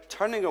about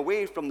turning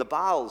away from the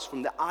Baals,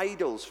 from the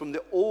idols, from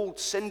the old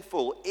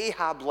sinful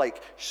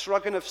Ahab-like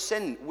shrugging of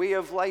sin way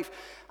of life,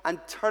 and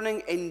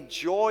turning in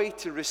joy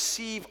to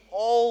receive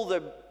all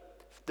the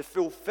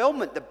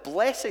fulfillment, the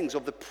blessings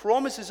of the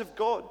promises of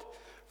God,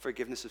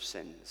 forgiveness of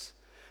sins,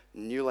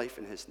 new life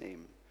in his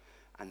name,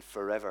 and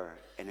forever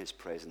in his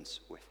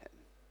presence with him.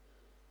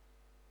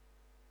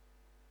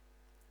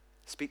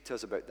 Speak to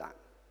us about that.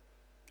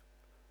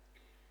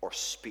 Or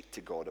speak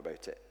to God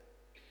about it.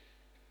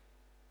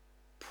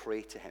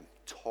 Pray to him.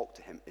 Talk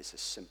to him. It's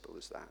as simple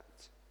as that.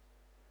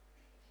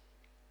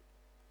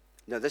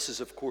 Now, this is,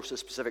 of course, a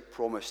specific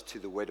promise to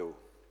the widow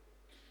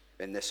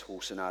in this whole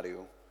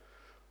scenario.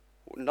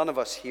 None of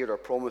us here are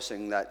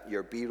promising that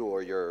your Biro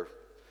or your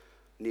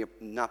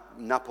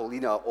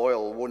Napolina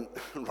oil won't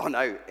run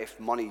out if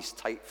money's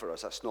tight for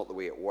us. That's not the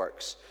way it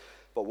works.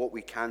 But what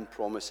we can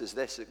promise is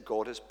this, that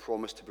God has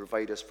promised to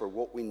provide us for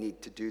what we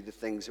need to do the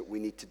things that we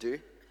need to do.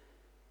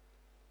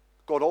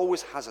 God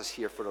always has us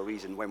here for a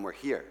reason when we're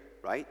here,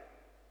 right?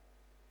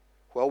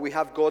 While we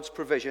have God's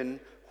provision,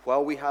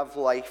 while we have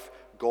life,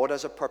 God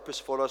has a purpose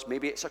for us.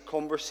 Maybe it's a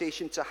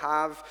conversation to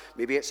have.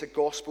 Maybe it's a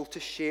gospel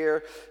to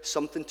share,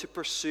 something to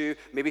pursue,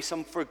 maybe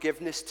some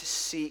forgiveness to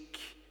seek,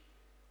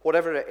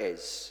 whatever it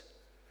is.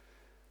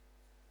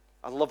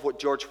 I love what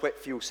George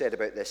Whitefield said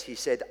about this. He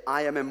said,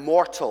 I am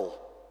immortal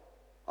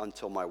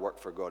until my work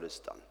for God is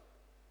done.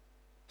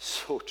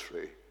 So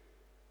true.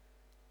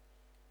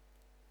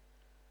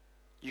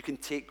 You can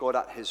take God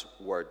at his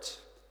word.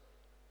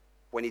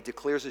 When he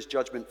declares his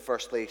judgment,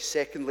 firstly.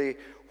 Secondly,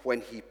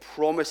 when he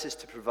promises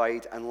to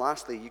provide. And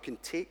lastly, you can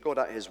take God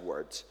at his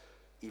word,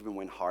 even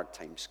when hard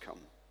times come.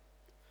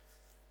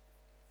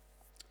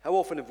 How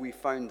often have we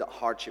found that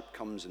hardship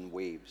comes in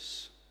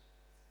waves?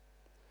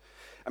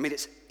 I mean,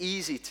 it's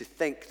easy to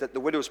think that the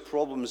widow's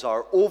problems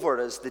are over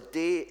as the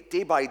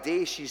day by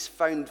day she's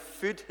found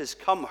food has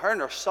come. Her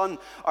and her son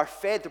are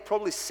fed. They're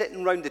probably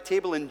sitting around the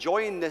table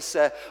enjoying this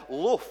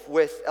loaf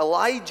with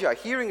Elijah,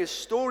 hearing his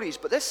stories.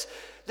 But this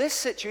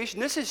situation,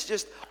 this is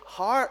just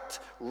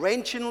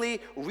heart-wrenchingly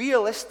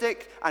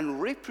realistic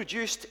and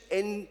reproduced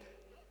in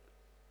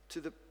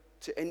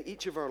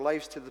each of our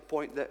lives to the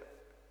point that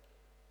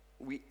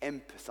we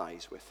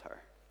empathize with her.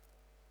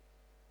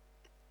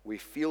 We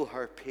feel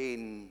her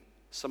pain,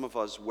 some of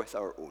us with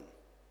our own.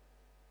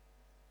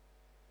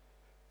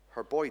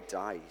 Her boy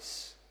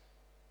dies.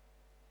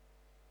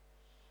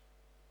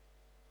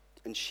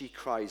 And she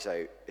cries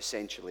out,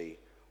 essentially,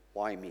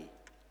 why me?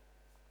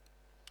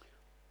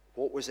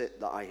 What was it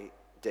that I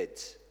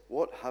did?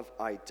 What have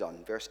I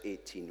done? Verse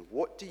 18,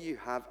 what do you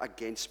have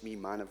against me,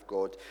 man of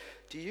God?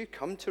 Do you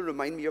come to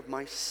remind me of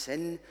my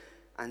sin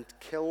and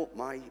kill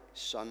my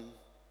son?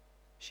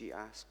 She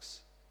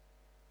asks.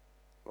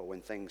 Well,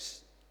 when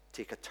things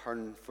take a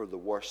turn for the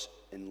worse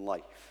in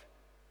life,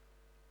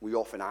 we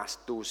often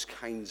ask those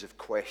kinds of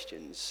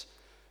questions.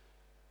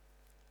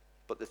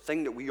 But the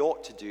thing that we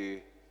ought to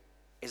do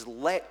is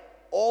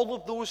let all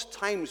of those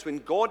times when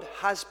God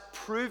has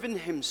proven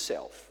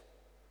himself,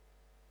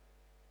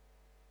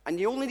 and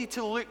you only need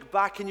to look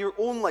back in your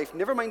own life,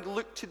 never mind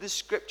look to the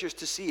scriptures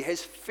to see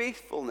his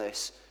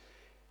faithfulness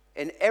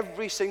in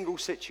every single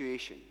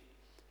situation,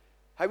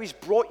 how he's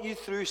brought you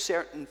through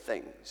certain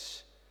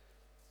things,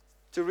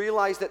 to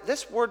realize that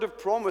this word of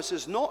promise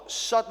is not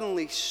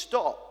suddenly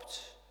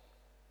stopped.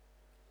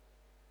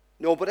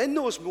 No, but in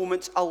those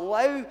moments,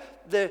 allow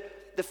the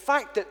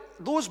fact that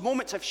those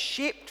moments have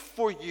shaped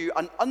for you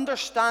an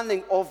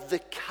understanding of the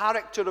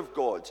character of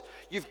God.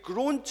 You've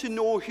grown to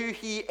know who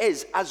he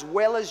is as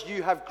well as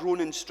you have grown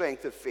in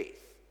strength of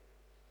faith.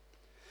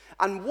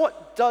 And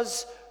what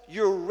does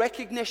your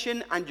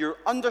recognition and your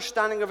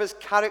understanding of his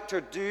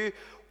character do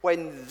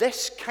when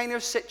this kind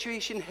of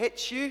situation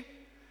hits you?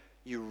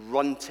 You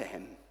run to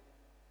him.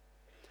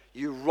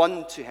 You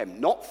run to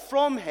him. Not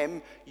from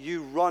him,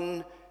 you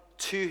run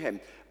to him.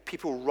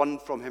 People run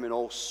from him in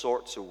all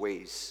sorts of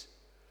ways.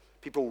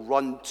 People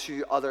run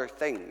to other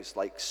things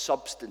like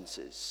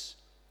substances,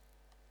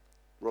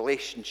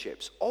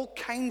 relationships, all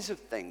kinds of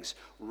things.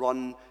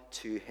 Run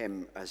to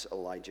him as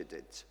Elijah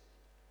did.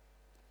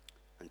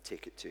 And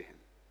take it to him.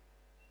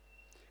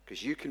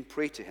 Because you can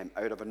pray to him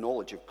out of a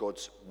knowledge of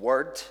God's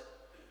word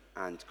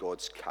and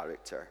God's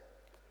character.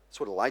 That's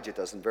what Elijah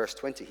does in verse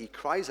 20. He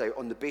cries out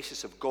on the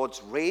basis of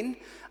God's reign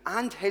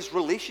and his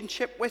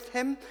relationship with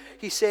him.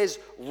 He says,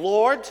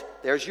 Lord,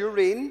 there's your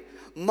reign.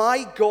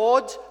 My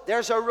God,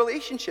 there's our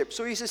relationship.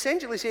 So he's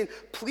essentially saying,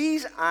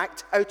 please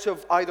act out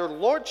of either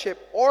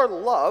lordship or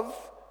love.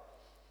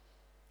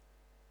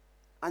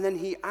 And then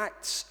he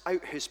acts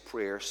out his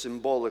prayer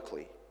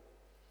symbolically.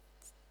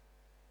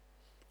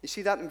 You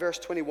see that in verse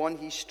 21,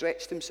 he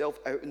stretched himself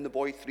out in the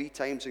boy 3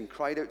 times and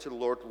cried out to the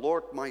Lord,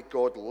 Lord, my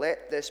God,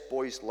 let this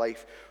boy's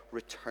life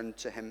return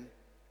to him.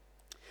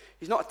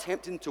 He's not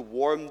attempting to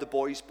warm the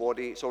boy's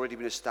body. It's already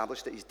been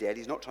established that he's dead.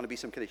 He's not trying to be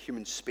some kind of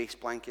human space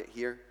blanket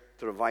here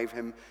to revive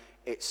him.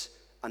 It's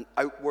an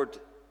outward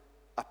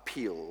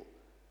appeal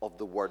of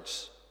the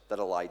words that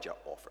Elijah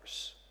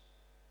offers.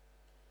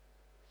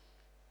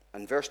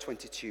 In verse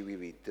 22 we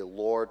read, the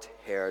Lord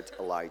heard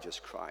Elijah's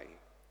cry.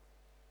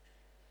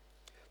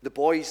 The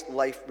boy's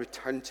life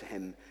returned to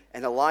him,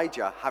 and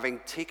Elijah, having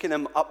taken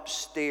him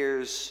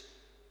upstairs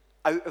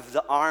out of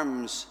the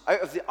arms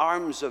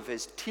of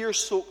his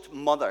tear-soaked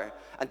mother,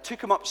 and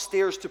took him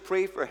upstairs to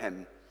pray for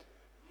him,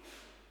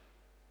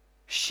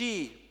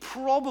 she,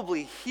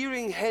 probably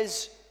hearing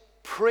his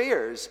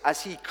prayers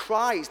as he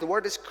cries, the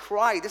word is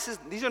cry,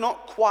 these are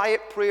not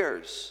quiet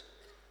prayers.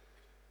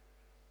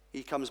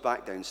 He comes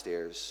back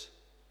downstairs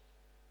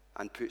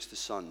and puts the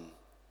son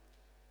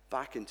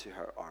back into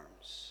her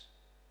arms.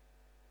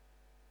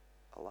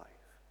 Alive.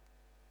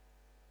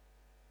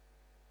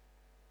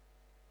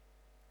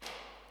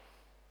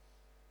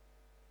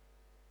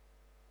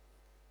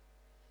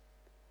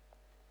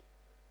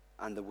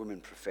 And the woman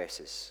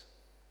professes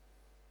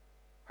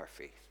her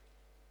faith.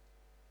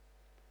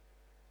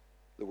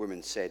 The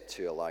woman said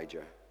to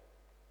Elijah,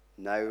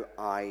 now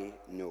I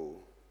know,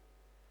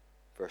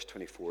 verse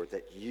 24,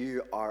 that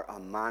you are a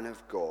man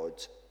of God,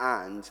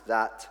 and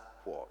that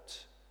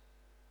what?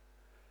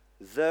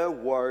 The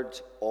word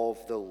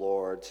of the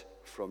Lord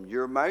from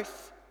your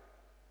mouth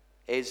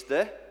is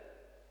the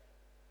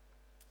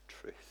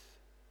truth.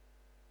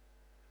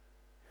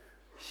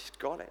 She's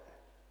got it.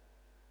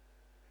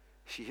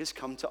 She has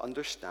come to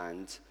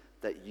understand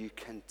that you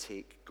can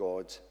take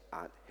God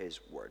at his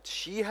word.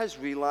 She has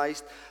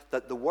realized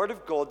that the word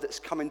of God that's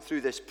coming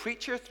through this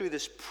preacher, through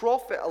this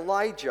prophet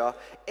Elijah,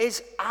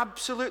 is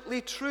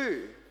absolutely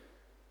true.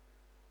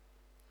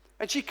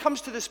 And she comes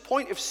to this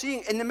point of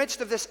seeing, in the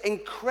midst of this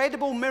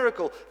incredible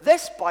miracle,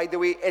 this, by the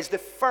way, is the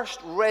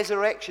first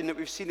resurrection that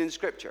we've seen in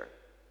Scripture.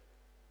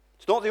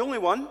 It's not the only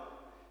one.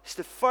 It's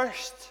the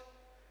first.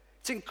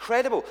 It's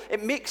incredible.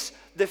 It makes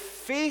the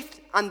faith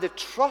and the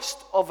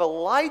trust of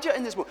Elijah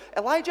in this moment.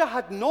 Elijah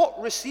had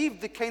not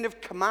received the kind of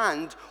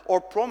command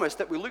or promise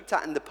that we looked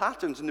at in the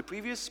patterns in the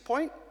previous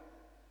point.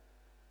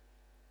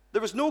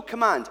 There was no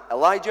command.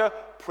 Elijah,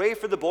 pray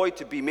for the boy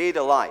to be made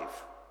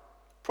alive.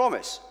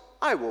 Promise.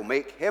 I will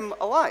make him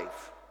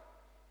alive.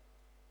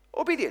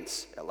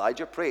 Obedience.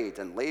 Elijah prayed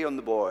and lay on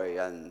the boy,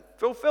 and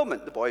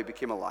fulfillment, the boy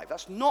became alive.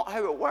 That's not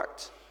how it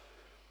worked.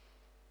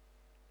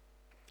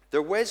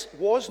 There was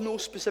no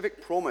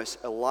specific promise.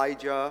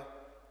 Elijah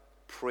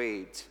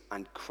prayed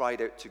and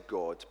cried out to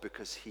God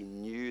because he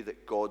knew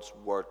that God's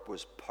word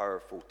was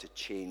powerful to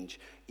change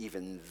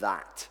even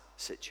that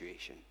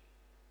situation.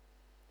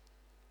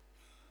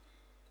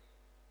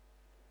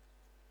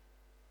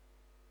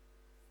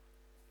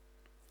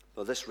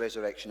 Well, this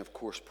resurrection, of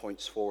course,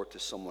 points forward to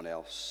someone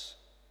else.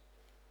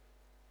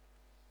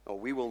 No,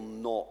 we will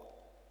not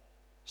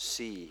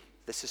see.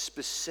 This is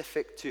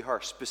specific to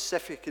her,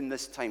 specific in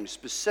this time,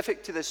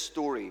 specific to this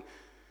story.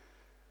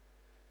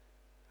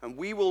 And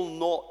we will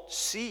not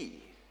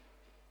see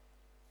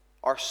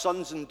our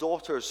sons and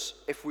daughters,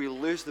 if we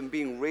lose them,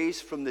 being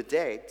raised from the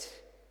dead.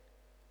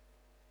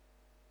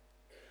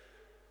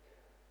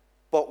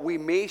 But we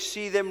may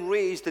see them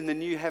raised in the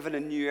new heaven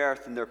and new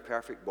earth in their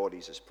perfect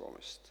bodies as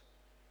promised.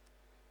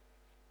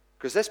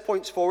 Because this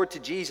points forward to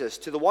Jesus,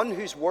 to the one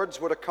whose words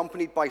were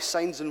accompanied by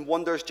signs and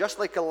wonders, just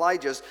like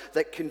Elijah's,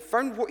 that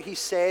confirmed what he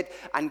said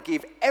and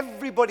gave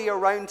everybody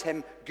around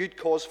him good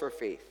cause for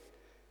faith.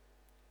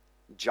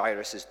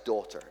 Jairus'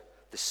 daughter,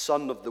 the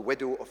son of the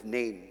widow of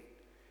Nain,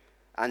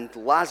 and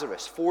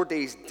Lazarus, 4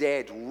 days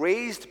dead,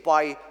 raised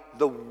by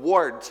the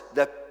word,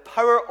 the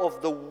power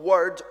of the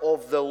word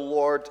of the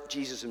Lord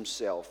Jesus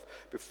himself.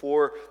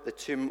 Before the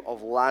tomb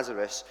of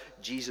Lazarus,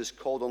 Jesus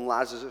called on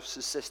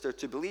Lazarus' sister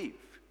to believe.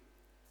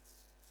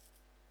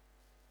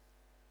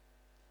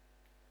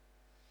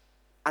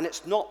 And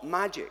it's not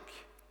magic.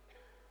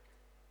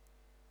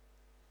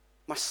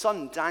 My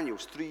son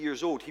Daniel's 3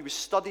 years old. He was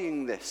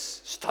studying.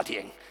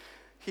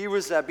 He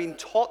was being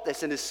taught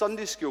this in his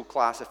Sunday school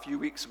class a few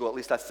weeks ago. At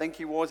least I think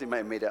he was. He might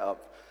have made it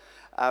up.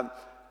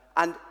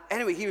 And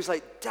anyway, he was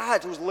like,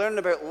 Dad, I was learning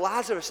about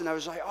Lazarus. And I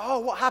was like, oh,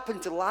 what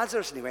happened to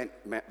Lazarus? And he went,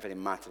 very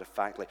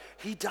matter-of-factly,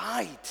 he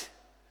died.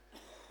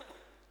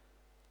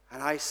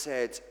 And I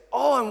said,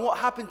 oh, and what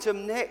happened to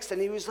him next? And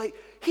he was like,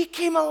 he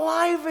came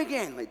alive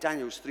again. Like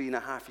Daniel's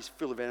 3.5, he's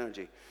full of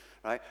energy,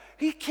 right?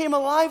 He came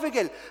alive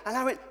again. And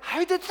I went,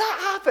 how did that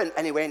happen?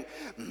 And he went,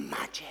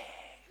 magic.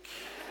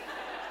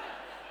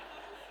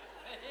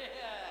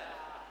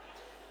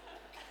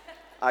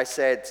 I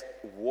said,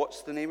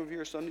 what's the name of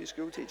your Sunday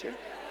school teacher?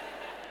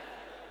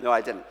 No,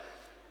 I didn't.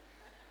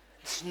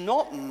 It's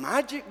not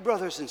magic,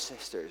 brothers and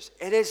sisters.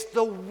 It is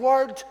the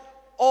word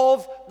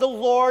of the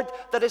Lord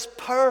that is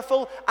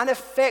powerful and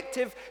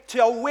effective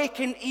to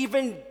awaken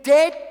even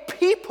dead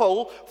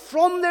people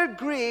from their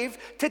grave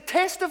to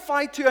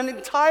testify to an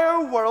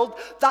entire world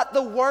that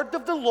the word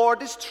of the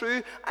Lord is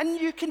true,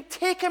 and you can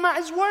take him at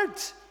his word.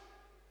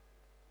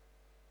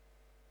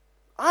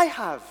 I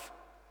have.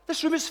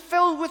 This room is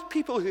filled with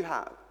people who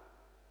have.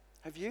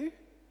 Have you?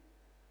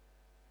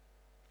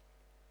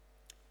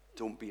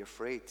 Don't be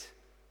afraid.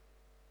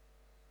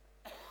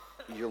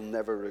 You'll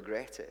never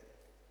regret it.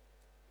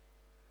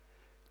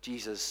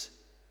 Jesus,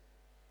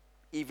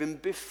 even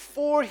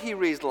before he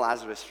raised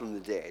Lazarus from the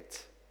dead,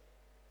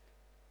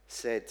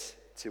 said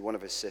to one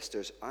of his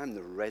sisters, I'm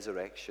the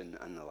resurrection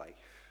and the life.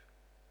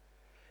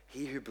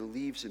 He who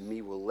believes in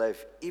me will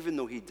live even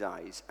though he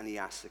dies. And he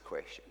asked the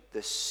question,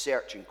 this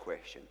searching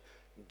question,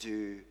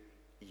 do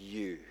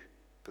you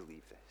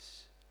believe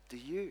this? Do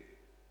you?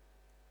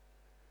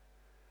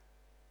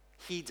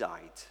 He died.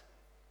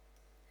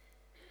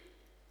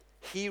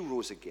 He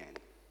rose again.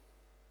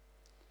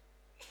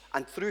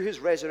 And through his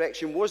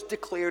resurrection was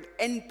declared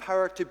in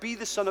power to be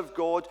the Son of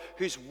God,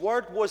 whose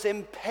word was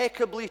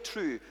impeccably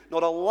true.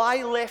 Not a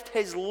lie left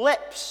his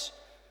lips.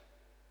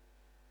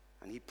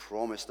 And he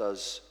promised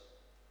us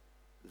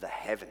the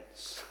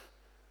heavens.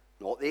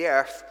 Not the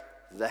earth,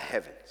 the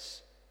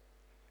heavens.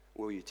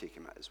 Will you take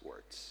him at his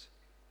words?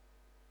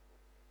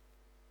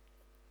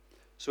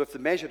 So if the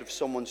measure of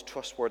someone's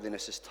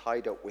trustworthiness is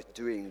tied up with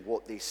doing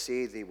what they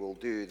say they will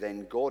do,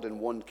 then God in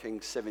 1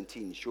 Kings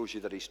 17 shows you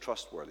that he's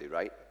trustworthy,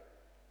 right?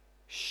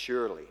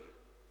 Surely.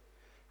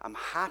 I'm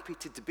happy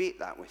to debate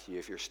that with you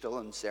if you're still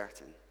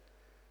uncertain.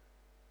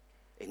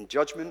 In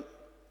judgment,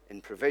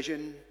 in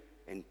provision,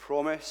 in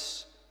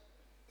promise,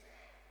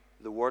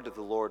 the word of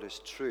the Lord is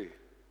true,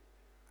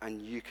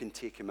 and you can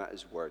take him at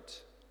his word.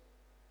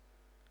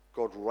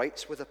 God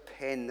writes with a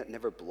pen that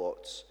never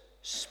blots,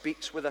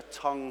 speaks with a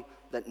tongue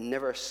that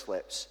never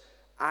slips,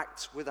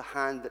 acts with a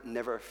hand that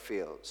never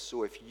fails.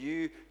 So if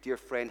you, dear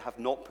friend, have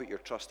not put your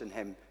trust in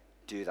him,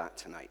 do that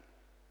tonight.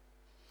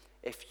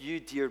 If you,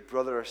 dear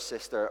brother or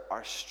sister,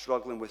 are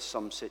struggling with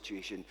some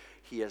situation,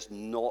 he has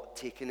not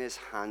taken his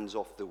hands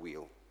off the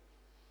wheel.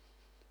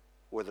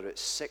 Whether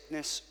it's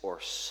sickness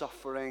or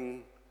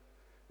suffering,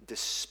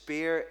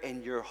 despair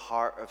in your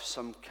heart of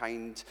some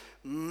kind,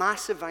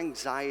 massive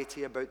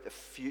anxiety about the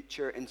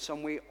future in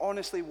some way,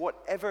 honestly,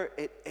 whatever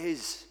it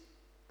is,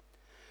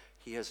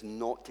 he has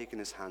not taken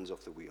his hands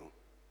off the wheel.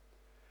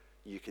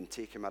 You can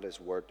take him at his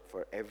word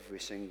for every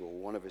single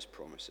one of his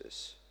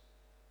promises.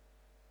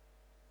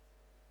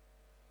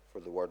 For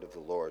the word of the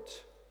Lord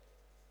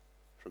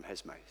from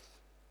his mouth.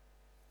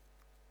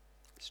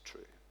 It's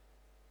true.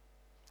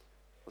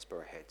 Let's bow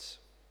our heads.